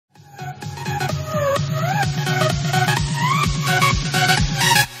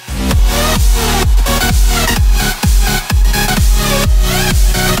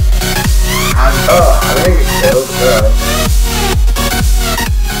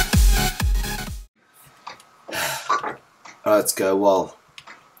Alright, let's go. Well,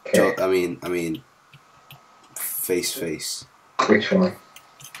 Okay. I mean, face. Which one?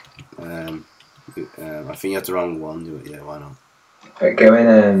 I think you have the wrong one. Do it. Yeah, why not? Right,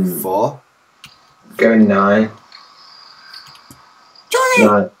 going 4. Going 9. Johnny.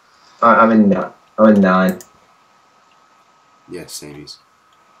 9. I'm in 9. Yeah, sameys.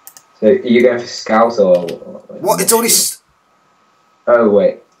 So are you going for scout or What? It's already. Oh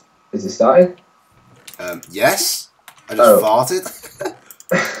wait, is it started? Yes. I just farted.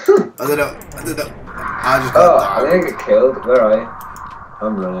 I don't know. I just got I think I get killed. Where are you?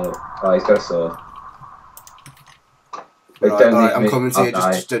 I'm running. Oh, he's got a sword. Wait, don't leave I'm me. coming to I'll you.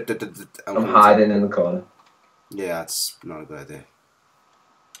 die. I'm hiding in the corner. Yeah, that's not a good idea.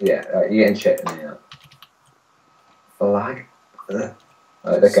 Yeah, you're getting shit in here. Flag. Right,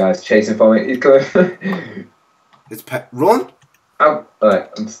 that guy's chasing for me. He's coming. It's run. Oh, alright,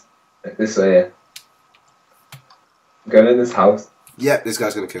 I'm this way here. I'm going in this house. Yeah, this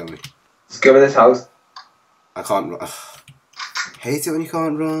guy's gonna kill me. Just go in this house. I can't run. Hate it when you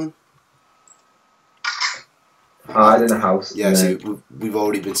can't run. Hide in the house. Yeah, see, we've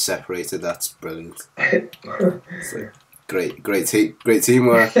already been separated. That's brilliant. It's like, great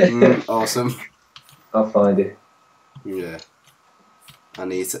teamwork. Awesome. I'll find it. Yeah. I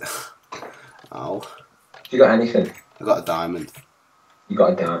need to. Ow. You got anything? I got a diamond. You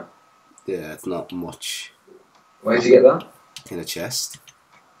got a diamond. Yeah, it's not much. Where'd you get that? In a chest.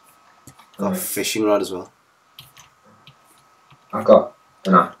 Got a fishing rod as well. I've got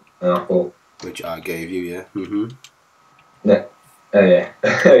an apple. Which I gave you, yeah. No. Oh yeah.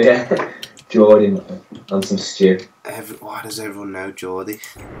 Oh yeah. Jordan and some stew. Why does everyone know Geordie?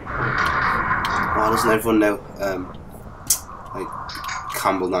 Why doesn't everyone know like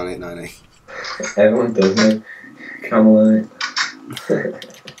Campbell 9898? Everyone does know Camel.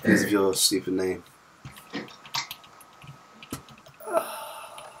 Because of your stupid name.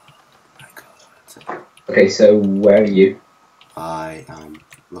 Okay, so where are you? I am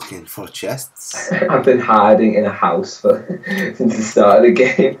looking for chests. I've been hiding in a house since the start of the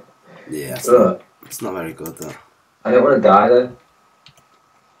game. Yeah, it's not very good though. I don't want to die though.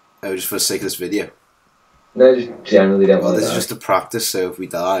 Oh, just for the sake of this video? No, just generally don't want to die. Well, this is just a practice, so if we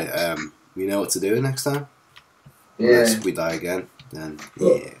die, we know what to do next time. Yeah. Unless we die again, then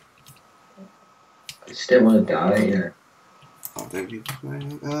yeah. I just don't want to die, yeah. Oh, don't you?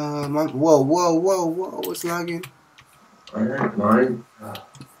 Man. Whoa, it's lagging. I don't mind.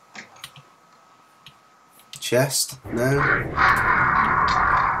 Chest? No.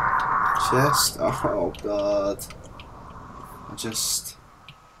 Chest? Oh god.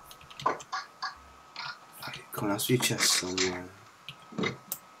 Come on, I'll see chest somewhere.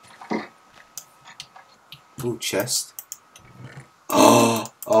 Ooh, chest.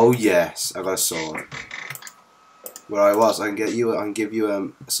 Oh yes, I got a sword. Where I was, I can give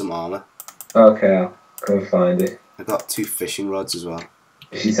you some armor. Okay, I'll go find it. I got 2 fishing rods as well.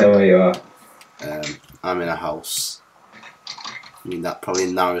 If you tell me where you are. I'm in a house. I mean, that probably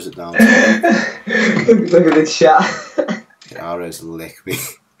narrows it down. Look at the chat. Arrows lick me.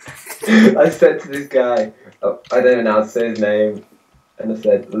 I said to this guy, I don't even know how to say his name, and I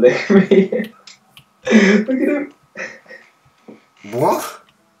said, lick me. Look at him. What?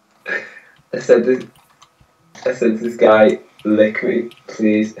 I said to this guy, lick me,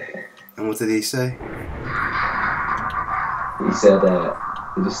 please. And what did he say? He said,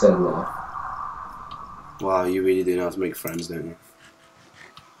 he just said no. Wow, you really do know how to make friends, don't you?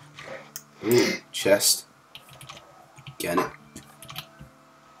 Ooh, chest. Get it.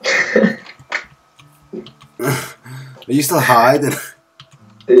 Are you still hiding?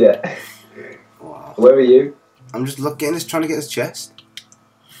 Yeah. Wow. Where are you? I'm just trying to get his chest.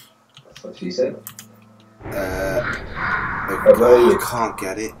 That's what she said. Where are you? I can't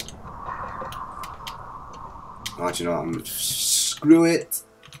get it. Oh, do you know what? Screw it.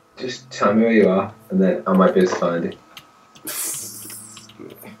 Just tell me where you are, and then I might be able to find it.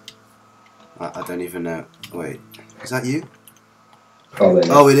 I don't even know. Wait, is that you? Probably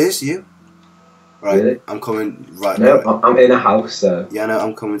not. Oh, it is you. Right, Really? I'm coming right No, now. I'm in a house, so. Yeah, no,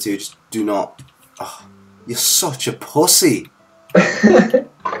 I'm coming to you. Just do not. Oh, you're such a pussy.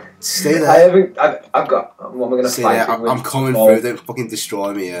 Stay there. I've got. What am I gonna Stay fight? there. I'm coming through. Don't fucking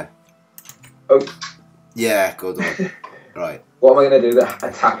destroy me, yeah. Oh. Yeah, good one. Right. What am I gonna do?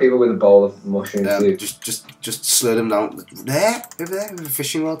 Attack people with a bowl of mushroom soup? Just slow them down. There, over there, with a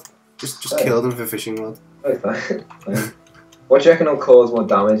fishing rod. Just kill them with a fishing rod. Oh, fine. What do you reckon will cause more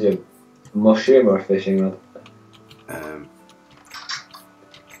damage, a mushroom or a fishing rod?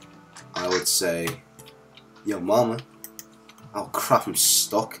 I would say, yo, mama. Oh crap, I'm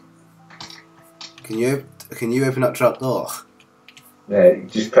stuck. Can you Can you open that trap door? Yeah,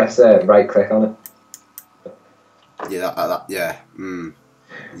 just press right click on it. Yeah, yeah.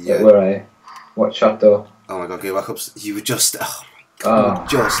 Yeah. Where are you? What trap door? Oh my god, go back up. You were just. Oh my god, Oh.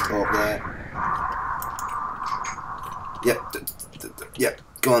 you were just up there. Yep,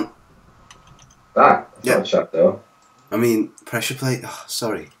 go on. That's not a trap door. I mean, pressure plate. Oh,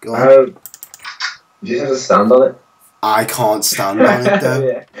 sorry, go on. You just have to stand on it. I can't stand on it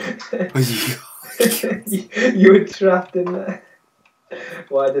though. You were trapped in there.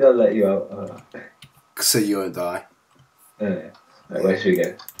 Why did I let you out? Oh. So you won't die. Right, where should we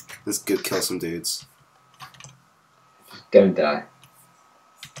go? Let's go kill some dudes. Just go and die.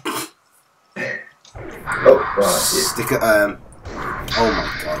 Oh, right. Stick it. Oh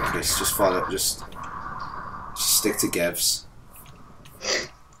my god, Chris, just follow. Just stick to Gevs.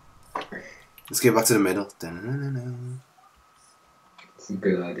 Let's get back to the middle. That's a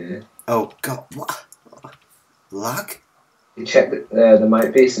good idea. Oh god, what? Lag? You check that there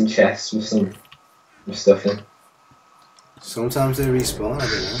might be some chests with some stuff in. Sometimes they respawn, I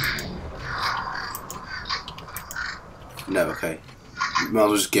don't know. No, okay. You might as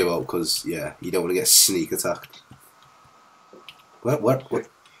well just give up because, yeah, you don't want to get sneak attacked. What?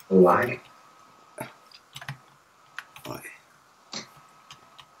 Lag. Right.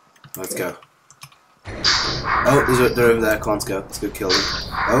 Let's go. Oh, they're over there, can't go. Let's go kill them.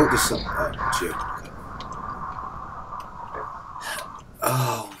 Oh, there's some. Oh, shoot.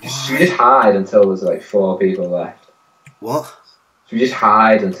 Oh, why? Should we just hide until there's like 4 people left? What? Should we just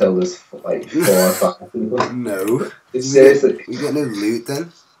hide until there's like 4 or 5 people? No. Seriously. We get no loot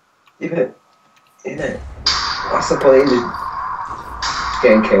then? Even what's the point in just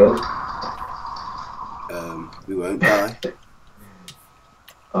getting killed? We won't die.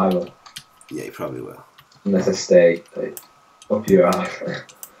 I will. Yeah, you probably will. Unless I stay like, up your ass.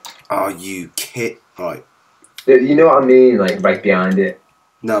 Oh, you kid. Right. You know what I mean? Like right behind it.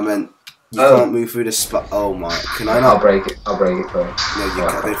 No, man. You can't move through the spot. Oh my. Can I not? I'll break it for you. No, you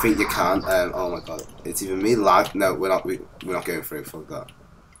can't. I don't think you can. Oh my god. It's even me lag. No, we're not going through. Fuck that.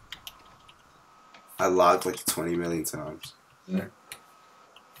 I lagged like 20 million times. Yeah.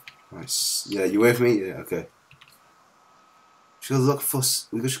 Nice. Yeah, you with me? Yeah, okay. We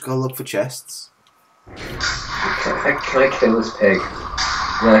should go look for chests. Can I kill this pig?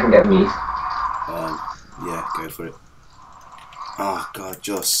 And then I can get meat. Yeah, go for it. Oh god,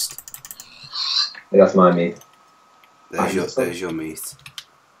 just. Yeah, that's my meat. There's your meat.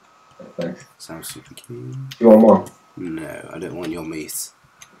 Thanks. Sounds super cute. Do you want more? No, I don't want your meat.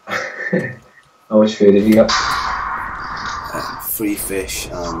 How much food have you got? 3 fish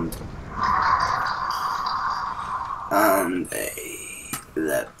and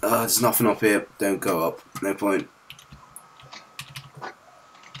there's nothing up here. Don't go up. No point.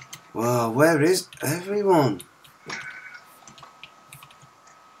 Wow, where is everyone?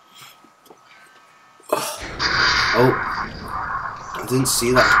 Oh, I didn't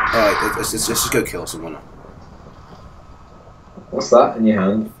see that. Alright, let's just go kill someone. What's that in your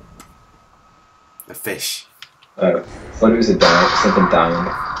hand? A fish. Oh, I thought it was something down.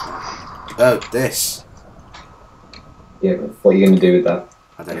 Oh, this. Yeah, but what are you going to do with that?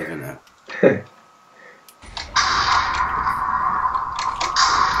 I don't even know.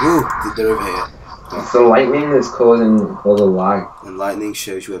 Ooh, they're over here. It's the lightning that's causing all the lag. And lightning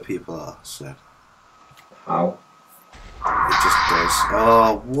shows you where people are, so. How? It just does.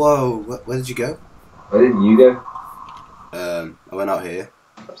 Oh, whoa. Where did you go? Where did you go? I went out here.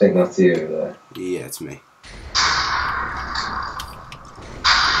 I think that's you over there. Yeah, it's me.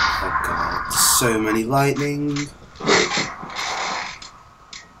 Oh god, so many lightning.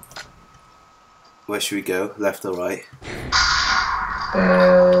 Where should we go? Left or right?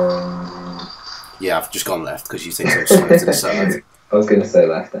 Yeah, I've just gone left because you take so slow to the side. I was going to say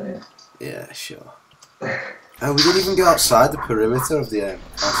left, anyway. Yeah, sure. Oh, we didn't even go outside the perimeter of the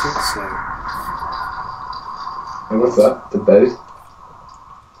castle, so. Hey, what's that? The boat?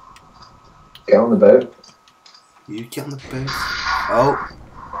 Get on the boat. You get on the boat. Oh,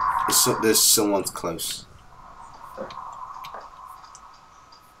 there's someone close.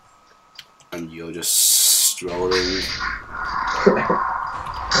 And you're just strolling.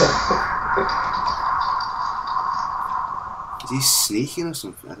 Is he sneaking or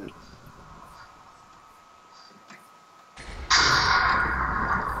something? I don't know.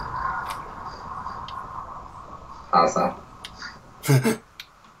 How's that?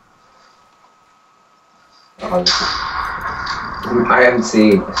 I haven't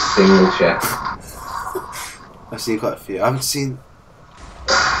seen a single chef. I've seen quite a few. I haven't seen.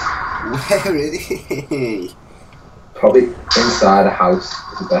 Where is he? Probably inside a house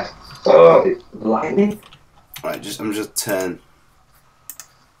is the best. Oh, it's lightning. Right, I'm just turn.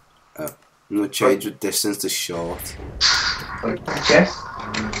 Oh, I'm gonna change the distance to short. Yes.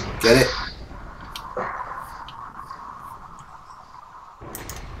 Get it?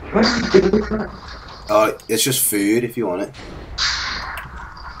 Oh, it's just food if you want it.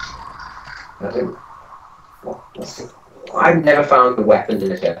 I've never found the weapon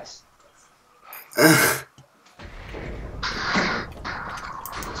in a chest.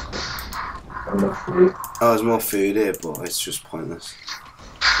 Oh, there's more food here, but it's just pointless.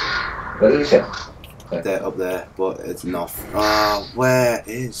 Where is it? They're up there, but it's not. Oh, where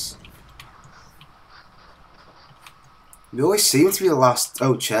is? You always seem to be the last.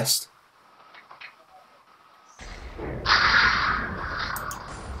 Oh, chest.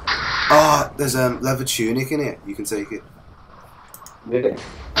 Oh, there's a leather tunic in it. You can take it. Really? And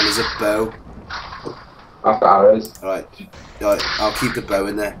there's a bow. I've got arrows. Alright, I'll keep the bow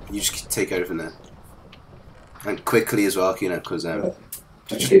in there. You just take everything there. And quickly as well, you know, because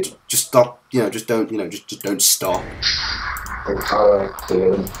just stop. You know, just don't. You know, just don't stop.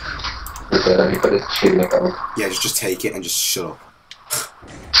 Yeah, just take it and just shut up.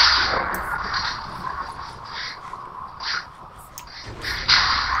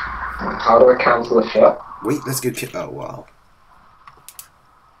 How do I cancel a shot? Wait, let's go kill. Oh wow.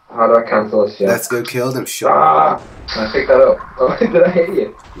 How do I cancel a shot? Let's go kill them. Shut up. Can I pick that up? Oh, did I hit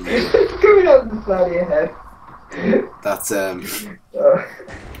you? Yeah. It's coming out the side of your head. That's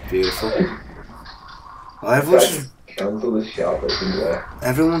beautiful. Well, Cancel the shot.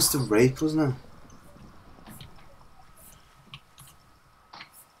 Everyone wants to rape us now.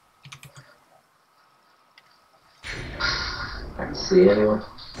 I can't see anyone.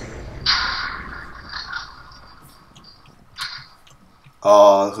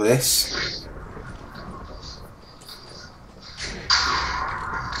 Oh, look at this.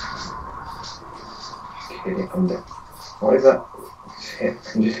 What is that? I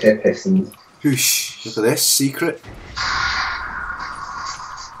can just hear pistons. Whoosh. Look at this. Secret.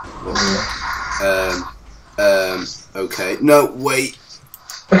 Okay. No, wait.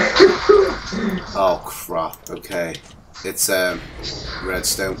 Oh, crap. Okay. It's,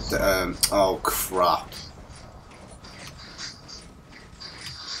 redstone. Oh, crap.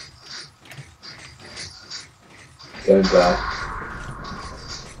 Going bad.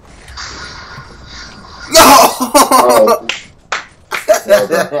 No! Oh.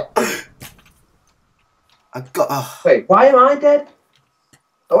 I got. Oh. Wait, why am I dead?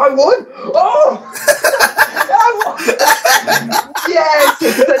 Oh, I won! Oh! I won! Yes!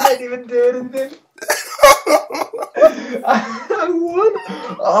 I didn't even do anything. I won!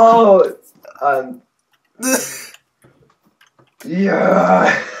 Oh!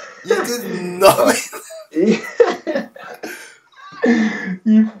 Yeah! You did nothing.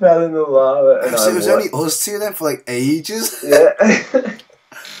 You fell in the lava and So it was only us two then for like ages. Yeah.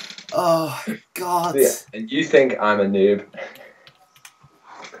 Oh God. Yeah. And you think I'm a noob?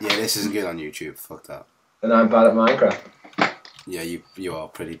 Yeah, this isn't good on YouTube. Fuck that. And I'm bad at Minecraft. Yeah, you are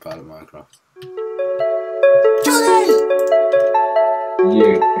pretty bad at Minecraft. If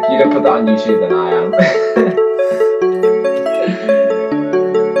you don't put that on YouTube, then I am.